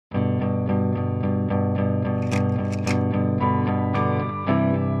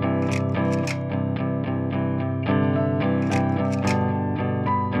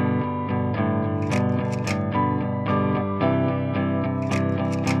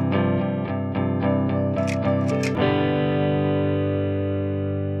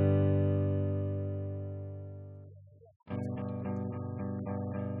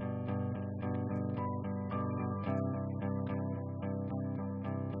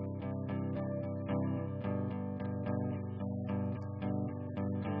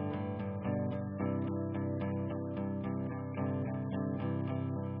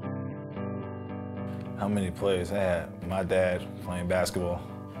How many players I had? My dad playing basketball,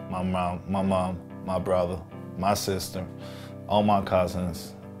 my mom, my brother, my sister, all my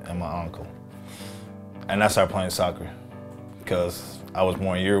cousins, and my uncle. And I started playing soccer because I was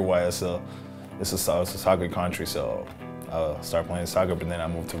born in Uruguay. It's a soccer country, so I started playing soccer, but then I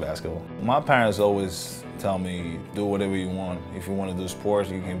moved to basketball. My parents always tell me, do whatever you want. If you want to do sports,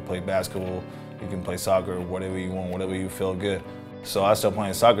 you can play basketball, you can play soccer, whatever you want, whatever you feel good. So I started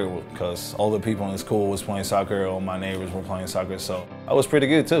playing soccer because all the people in the school was playing soccer, all my neighbors were playing soccer, so I was pretty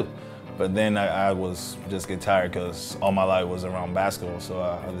good too. But then I was just get tired because all my life was around basketball, so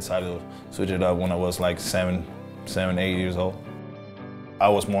I decided to switch it up when I was like 7, 8 years old. I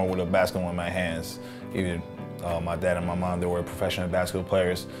was more with a basketball in my hands. Even my dad and my mom, they were professional basketball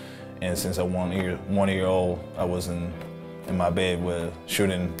players, and since I was 1 year old, I was in my bed with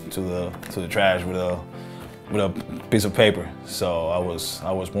shooting to the trash with a piece of paper. So I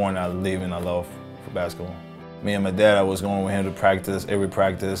was born out living a love for basketball. Me and my dad, I was going with him to practice,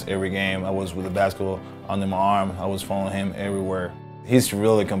 every game. I was with the basketball under my arm. I was following him everywhere. He's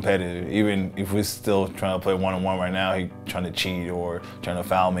really competitive. Even if we're still trying to play one-on-one right now, he's trying to cheat or trying to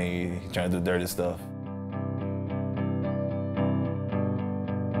foul me, trying to do dirty stuff.